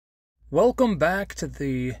Welcome back to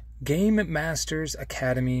the Game Masters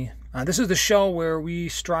Academy. This is the show where we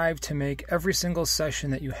strive to make every single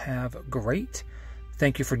session that you have great.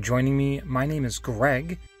 Thank you for joining me. My name is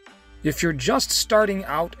Greg. If you're just starting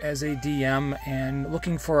out as a DM and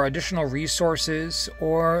looking for additional resources,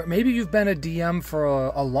 or maybe you've been a DM for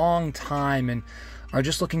a long time and are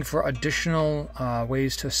just looking for additional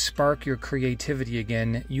ways to spark your creativity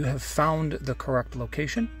again, you have found the correct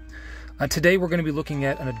location. Today we're going to be looking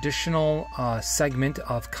at an additional segment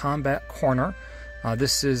of Combat Corner.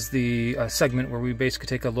 This is the segment where we basically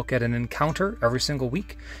take a look at an encounter every single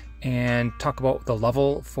week and talk about the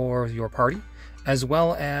level for your party, as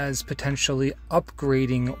well as potentially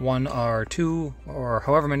upgrading one or two or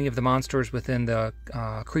however many of the monsters within the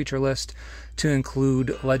creature list to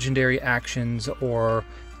include legendary actions or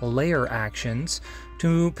layer actions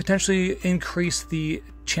to potentially increase the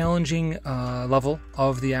challenging level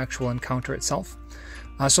of the actual encounter itself.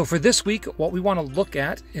 So for this week, what we want to look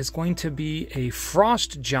at is going to be a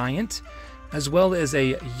frost giant as well as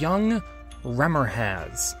a young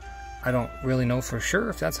Revolves. I don't really know for sure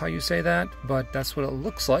if that's how you say that, but that's what it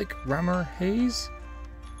looks like. Revolves?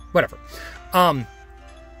 Whatever.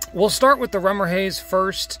 We'll start with the Revolves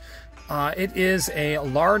first. It is a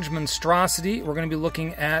large monstrosity. We're going to be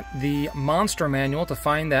looking at the monster manual to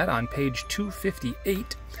find that on page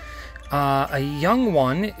 258. A young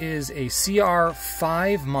one is a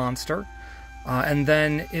CR5 monster, and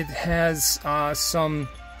then it has some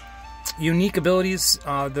unique abilities.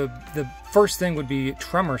 The first thing would be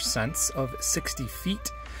Tremor Sense of 60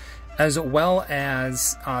 feet, as well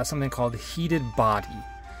as something called Heated Body.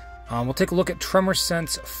 We'll take a look at Tremor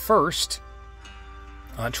Sense first.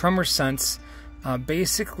 Tremor Sense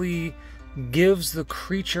basically gives the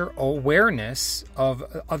creature awareness of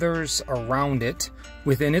others around it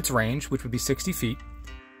within its range, which would be 60 feet,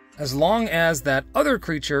 as long as that other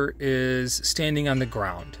creature is standing on the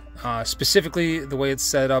ground. Specifically, the way it's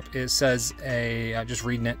set up, it says, just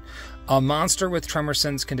reading it, a monster with Tremor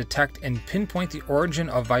Sense can detect and pinpoint the origin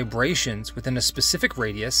of vibrations within a specific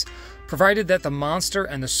radius, provided that the monster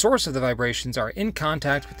and the source of the vibrations are in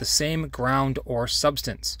contact with the same ground or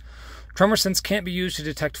substance. Tremor Sense can't be used to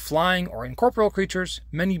detect flying or incorporeal creatures.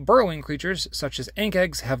 Many burrowing creatures, such as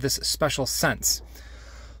ankegs, have this special sense.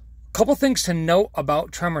 A couple things to note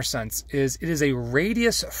about Tremor Sense is it is a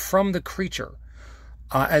radius from the creature,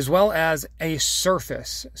 as well as a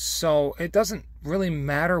surface. So it doesn't really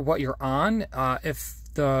matter what you're on. If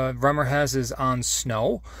the Revolves is on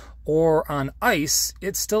snow or on ice,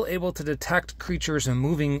 it's still able to detect creatures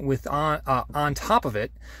moving on top of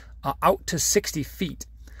it out to 60 feet.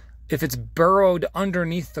 If it's burrowed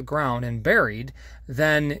underneath the ground and buried,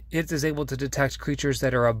 then it is able to detect creatures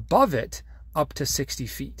that are above it up to 60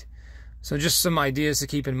 feet. So just some ideas to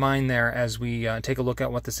keep in mind there as we take a look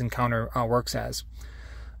at what this encounter works as.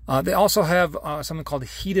 They also have something called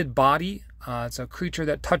Heated Body. It's a creature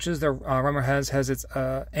that touches the Revolves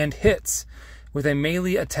and hits with a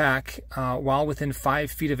melee attack while within 5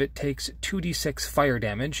 feet of it takes 2d6 fire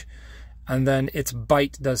damage, and then its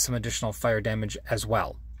bite does some additional fire damage as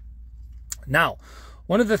well. Now,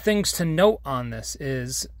 one of the things to note on this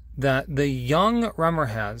is that the young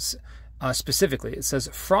Revolves, specifically, it says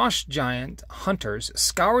frost giant hunters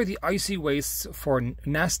scour the icy wastes for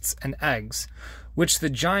nests and eggs, which the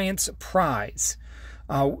giants prize.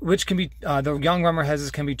 Which can be the young Revolves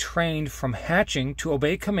can be trained from hatching to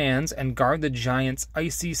obey commands and guard the giant's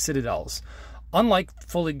icy citadels. Unlike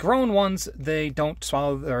fully grown ones, they don't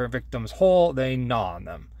swallow their victims whole; they gnaw on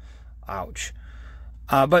them. Ouch.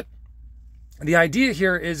 But the idea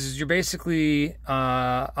here is you're basically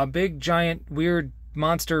a big, giant, weird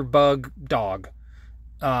monster bug dog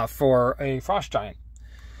for a frost giant.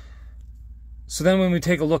 So then when we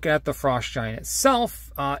take a look at the frost giant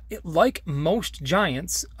itself, like most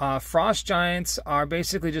giants, frost giants are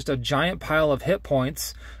basically just a giant pile of hit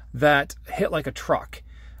points that hit like a truck.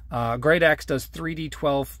 Great Axe does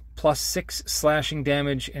 3d12 plus 6 slashing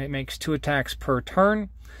damage, and it makes 2 attacks per turn.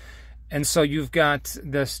 And so you've got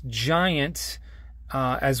this giant,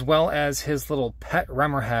 as well as his little pet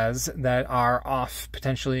Revolves that are off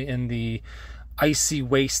potentially in the icy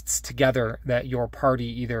wastes together that your party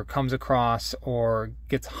either comes across or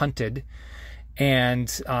gets hunted. And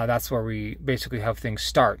that's where we basically have things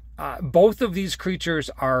start. Both of these creatures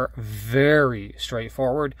are very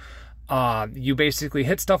straightforward. You basically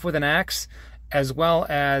hit stuff with an axe, as well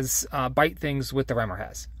as bite things with the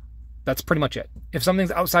Revolves. That's pretty much it. If something's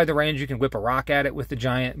outside the range, you can whip a rock at it with the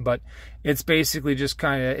giant, but it's basically just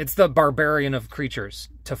kind of, it's the barbarian of creatures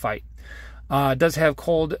to fight. It does have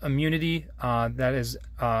cold immunity, that is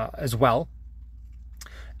as well.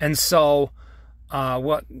 And so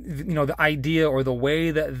the idea or the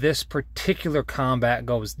way that this particular combat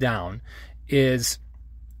goes down is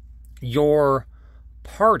your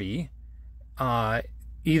party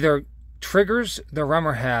either triggers the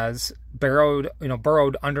Remor has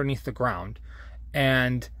burrowed underneath the ground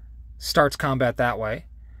and starts combat that way,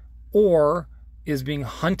 or is being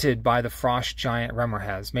hunted by the frost giant Remor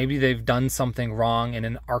has. Maybe they've done something wrong in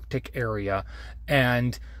an Arctic area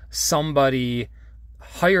and somebody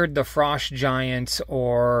hired the frost giant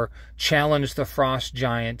or challenged the frost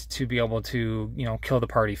giant to be able to, kill the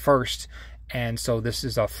party first. And so this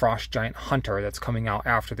is a frost giant hunter that's coming out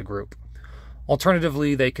after the group.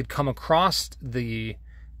 Alternatively, they could come across the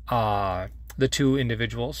two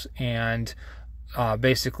individuals and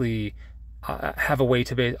basically have a way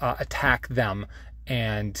to attack them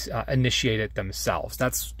and initiate it themselves.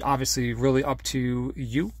 That's obviously really up to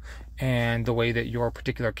you and the way that your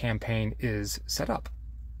particular campaign is set up.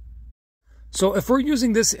 So if we're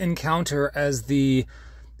using this encounter as the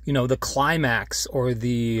climax or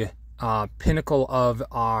the pinnacle of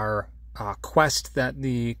our quest that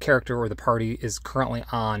the character or the party is currently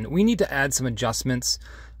on, we need to add some adjustments.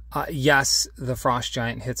 Yes, the frost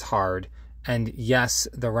giant hits hard, and yes,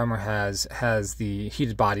 the Remor has the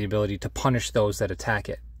heated body ability to punish those that attack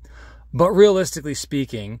it. But realistically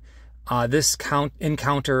speaking, this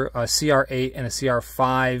encounter, a CR8 and a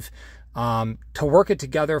CR5, to work it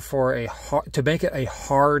together to make it a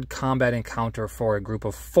hard combat encounter for a group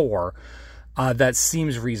of 4, that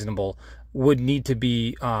seems reasonable, would need to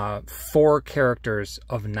be 4 characters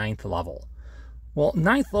of 9th level. Well,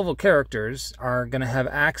 9th level characters are going to have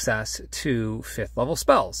access to 5th level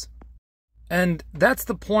spells. And that's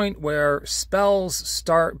the point where spells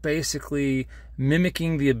start basically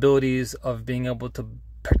mimicking the abilities of being able to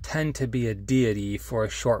pretend to be a deity for a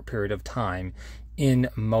short period of time in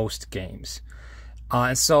most games.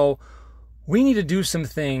 And so we need to do some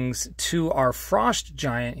things to our frost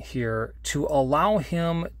giant here to allow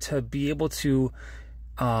him to be able to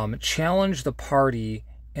challenge the party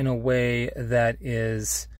in a way that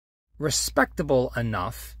is respectable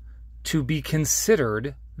enough to be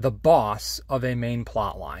considered the boss of a main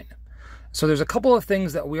plot line. So there's a couple of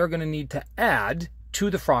things that we are going to need to add to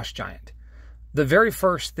the frost giant. The very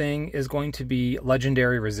first thing is going to be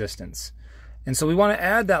legendary resistance. And so we want to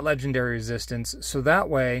add that legendary resistance so that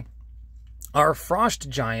way our frost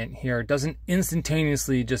giant here doesn't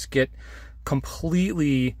instantaneously just get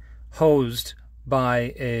completely hosed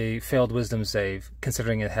by a failed wisdom save,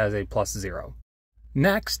 considering it has a +0.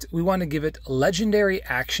 Next, we want to give it legendary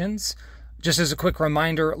actions. Just as a quick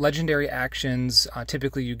reminder, legendary actions,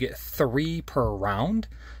 typically you get 3 per round,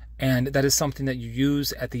 and that is something that you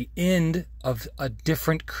use at the end of a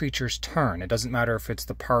different creature's turn. It doesn't matter if it's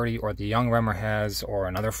the party or the young Remor has or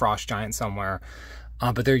another frost giant somewhere,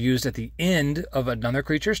 but they're used at the end of another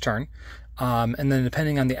creature's turn. And then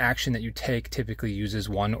depending on the action that you take, typically uses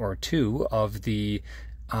 1 or 2 of the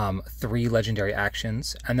 3 legendary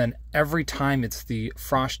actions. And then every time it's the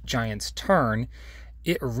frost giant's turn,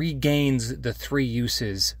 it regains the 3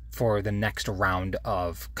 uses for the next round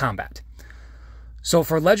of combat. So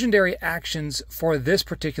for legendary actions for this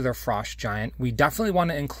particular frost giant, we definitely want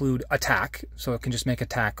to include attack. So it can just make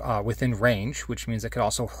attack within range, which means it could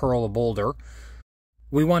also hurl a boulder.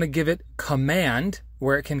 We want to give it command,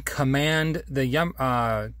 where it can command the young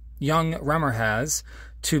Remor has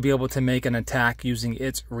to be able to make an attack using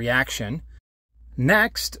its reaction.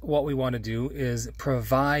 Next, what we want to do is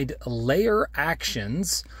provide layer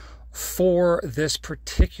actions for this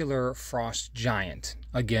particular frost giant.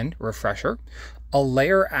 Again, refresher. A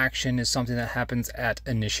layer action is something that happens at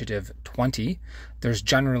initiative 20. There's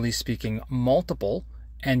generally speaking multiple,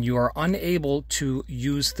 and you are unable to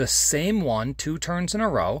use the same one 2 turns in a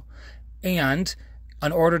row. And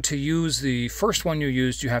in order to use the first one you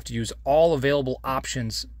used, you have to use all available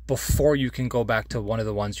options before you can go back to one of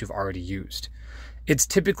the ones you've already used. It's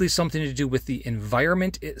typically something to do with the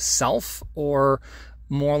environment itself, or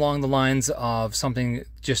more along the lines of something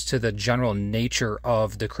just to the general nature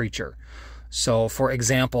of the creature. So, for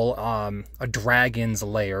example, a dragon's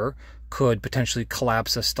lair could potentially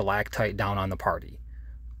collapse a stalactite down on the party,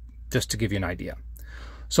 just to give you an idea.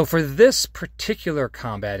 So for this particular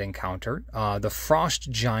combat encounter, the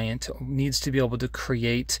frost giant needs to be able to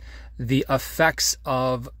create the effects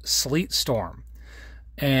of Sleet Storm.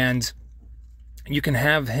 And you can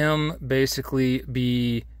have him basically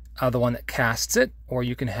be the one that casts it, or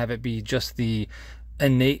you can have it be just the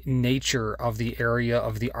innate nature of the area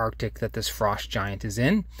of the Arctic that this frost giant is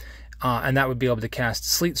in. And that would be able to cast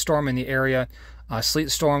Sleet Storm in the area. Sleet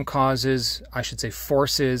Storm forces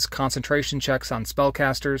concentration checks on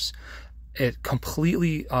spellcasters. it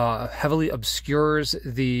completely heavily obscures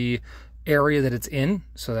the area that it's in,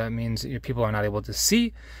 so that means people are not able to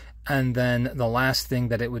see. And then the last thing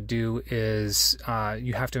that it would do is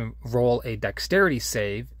you have to roll a dexterity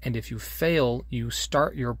save, and if you fail, you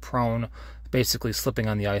start your prone, basically slipping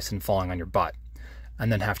on the ice and falling on your butt,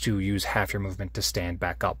 and then have to use half your movement to stand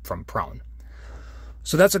back up from prone.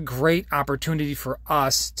 So that's a great opportunity for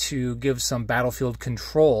us to give some battlefield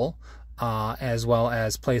control, as well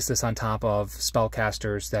as place this on top of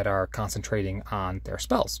spellcasters that are concentrating on their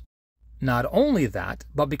spells. Not only that,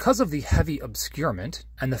 but because of the heavy obscurement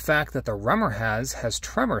and the fact that the Remorhaz has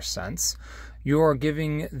tremor sense, you're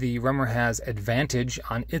giving the Remorhaz advantage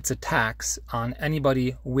on its attacks on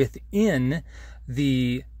anybody within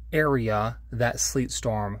the area that Sleet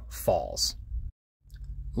Storm falls.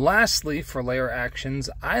 Lastly, for lair actions,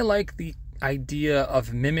 I like the idea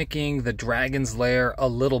of mimicking the Dragon's Lair a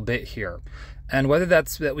little bit here. And whether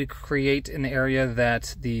that's that we create an area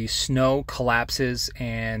that the snow collapses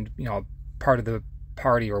and, part of the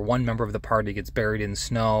party or one member of the party gets buried in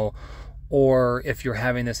snow, or if you're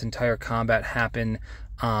having this entire combat happen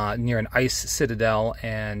near an ice citadel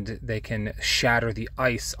and they can shatter the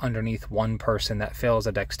ice underneath one person that fails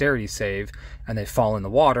a dexterity save and they fall in the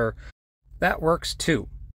water, that works too.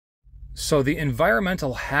 So the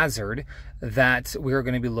environmental hazard that we're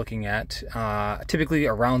going to be looking at, typically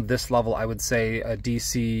around this level, I would say a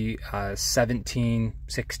DC 17,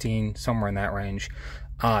 16, somewhere in that range,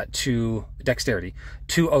 to dexterity,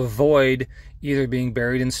 to avoid either being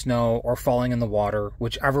buried in snow or falling in the water,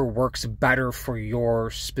 whichever works better for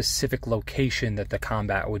your specific location that the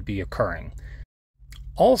combat would be occurring.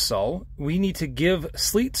 Also, we need to give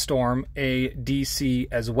Sleet Storm a DC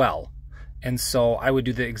as well. And so I would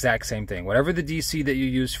do the exact same thing. Whatever the DC that you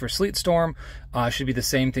use for Sleet Storm should be the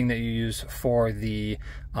same thing that you use for the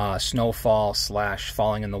snowfall /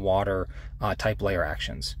 falling in the water type lair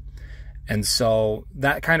actions. And so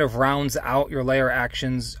that kind of rounds out your lair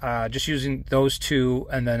actions, just using those two.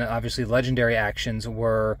 And then obviously legendary actions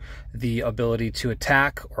were the ability to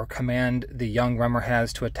attack or command the young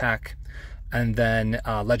Remorhaz to attack, and then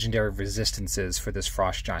legendary resistances for this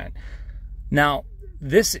Frost Giant. Now,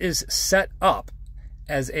 this is set up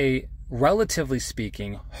as a, relatively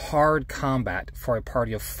speaking, hard combat for a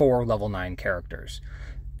party of 4 level 9 characters.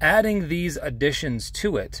 Adding these additions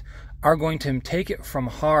to it are going to take it from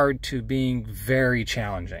hard to being very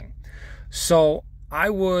challenging. So I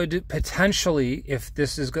would potentially, if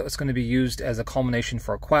this is going to be used as a culmination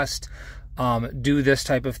for a quest, do this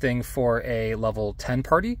type of thing for a level 10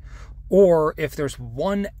 party, or if there's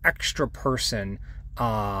one extra person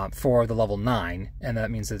for the level 9, and that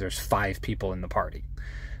means that there's 5 people in the party.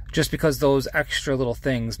 Just because those extra little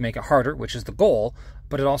things make it harder, which is the goal,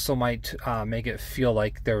 but it also might make it feel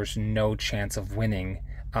like there's no chance of winning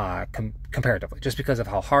comparatively, just because of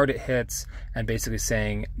how hard it hits, and basically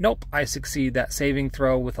saying, nope, I succeed that saving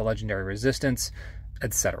throw with a legendary resistance,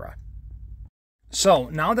 etc. So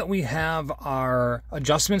now that we have our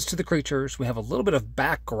adjustments to the creatures, we have a little bit of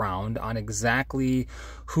background on exactly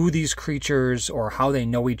who these creatures or how they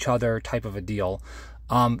know each other type of a deal.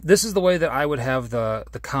 This is the way that I would have the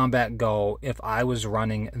combat go if I was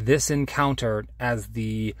running this encounter as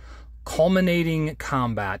the culminating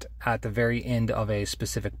combat at the very end of a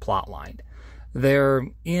specific plot line. They're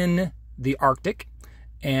in the Arctic,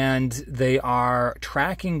 and they are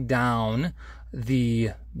tracking down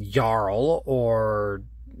the Jarl or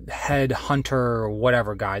head hunter or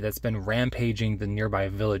whatever guy that's been rampaging the nearby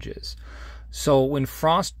villages. So when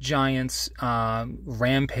frost giants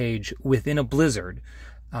rampage within a blizzard,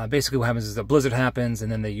 basically what happens is a blizzard happens, and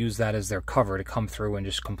then they use that as their cover to come through and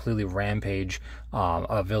just completely rampage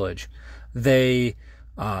a village. They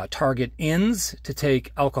target inns to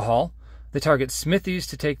take alcohol, they target smithies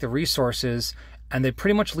to take the resources, and they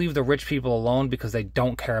pretty much leave the rich people alone because they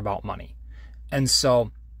don't care about money. And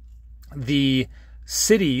so the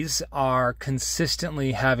cities are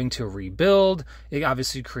consistently having to rebuild. It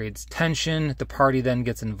obviously creates tension. The party then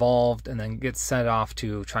gets involved and then gets set off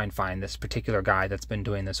to try and find this particular guy that's been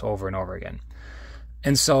doing this over and over again.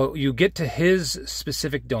 And so you get to his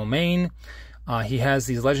specific domain. He has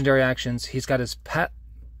these legendary actions. He's got his pet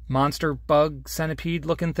monster bug centipede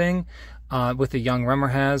looking thing with the young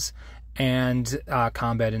Remorhaz, and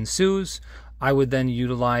combat ensues. I would then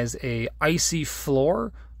utilize a icy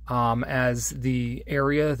floor as the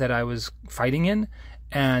area that I was fighting in,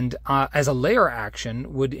 and as a lair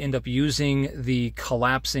action would end up using the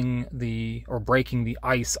collapsing or breaking the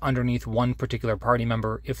ice underneath one particular party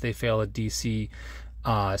member if they fail a DC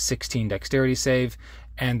 16 dexterity save,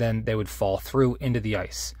 and then they would fall through into the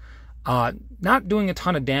ice. Not doing a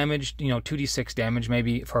ton of damage, 2d6 damage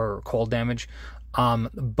maybe for cold damage,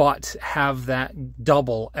 but have that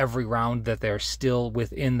double every round that they're still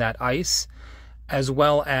within that ice, as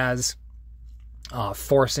well as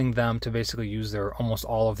forcing them to basically use almost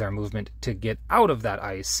all of their movement to get out of that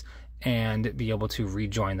ice and be able to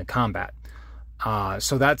rejoin the combat.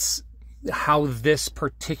 So that's how this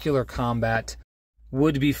particular combat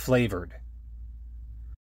would be flavored.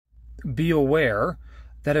 Be aware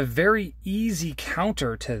that a very easy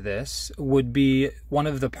counter to this would be one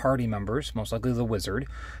of the party members, most likely the wizard,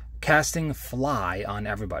 casting Fly on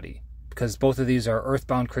everybody, because both of these are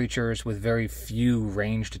earthbound creatures with very few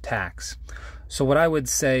ranged attacks. So what I would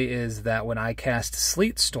say is that when I cast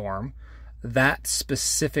Sleet Storm, that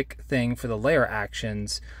specific thing for the layer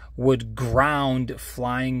actions would ground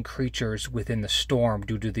flying creatures within the storm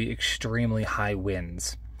due to the extremely high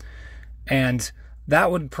winds. And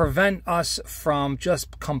that would prevent us from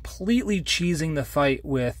just completely cheesing the fight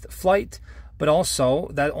with flight, but also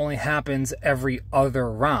that only happens every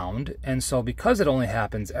other round. And so because it only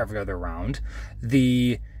happens every other round,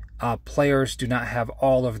 the players do not have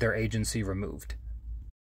all of their agency removed.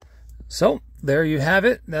 So there you have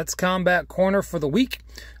it. That's Combat Corner for the week.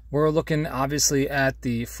 We're looking obviously at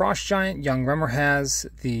the Frost Giant. Young Remmer has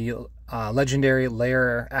the legendary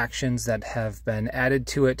layer actions that have been added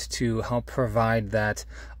to it to help provide that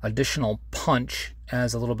additional punch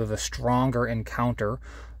as a little bit of a stronger encounter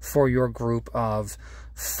for your group of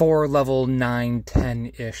 4 level 9,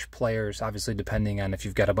 10-ish players, obviously depending on if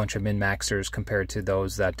you've got a bunch of min-maxers compared to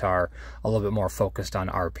those that are a little bit more focused on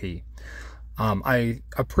RP. I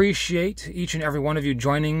appreciate each and every one of you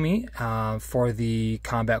joining me for the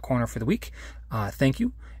Combat Corner for the week. Thank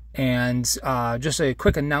you. And just a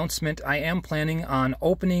quick announcement, I am planning on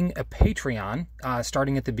opening a Patreon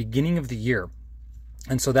starting at the beginning of the year.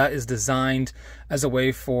 And so that is designed as a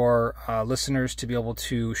way for listeners to be able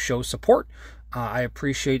to show support. I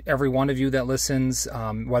appreciate every one of you that listens,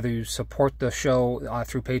 whether you support the show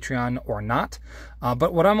through Patreon or not.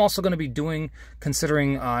 But what I'm also going to be doing,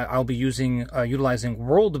 considering I'll be utilizing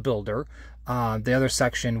World Builder, the other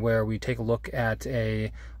section where we take a look at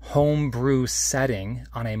a homebrew setting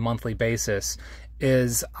on a monthly basis,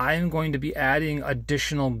 is I'm going to be adding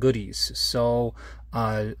additional goodies. So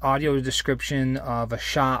audio description of a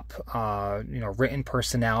shop, written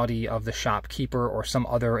personality of the shopkeeper or some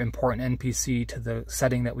other important NPC to the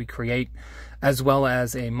setting that we create, as well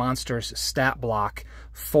as a monster's stat block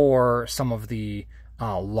for some of the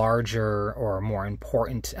larger or more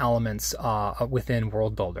important elements within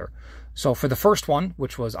World Builder. So for the first one,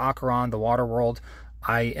 which was Acheron, the Water World,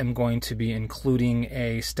 I am going to be including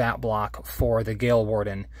a stat block for the Gale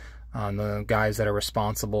Warden, the guys that are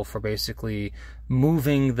responsible for basically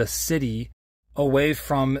moving the city away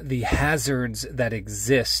from the hazards that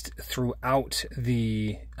exist throughout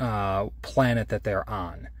the planet that they're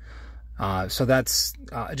on. So that's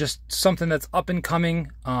just something that's up and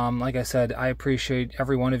coming. Like I said, I appreciate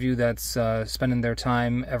every one of you that's spending their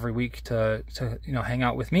time every week to hang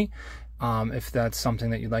out with me. If that's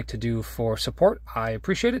something that you'd like to do for support, I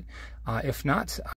appreciate it. If not,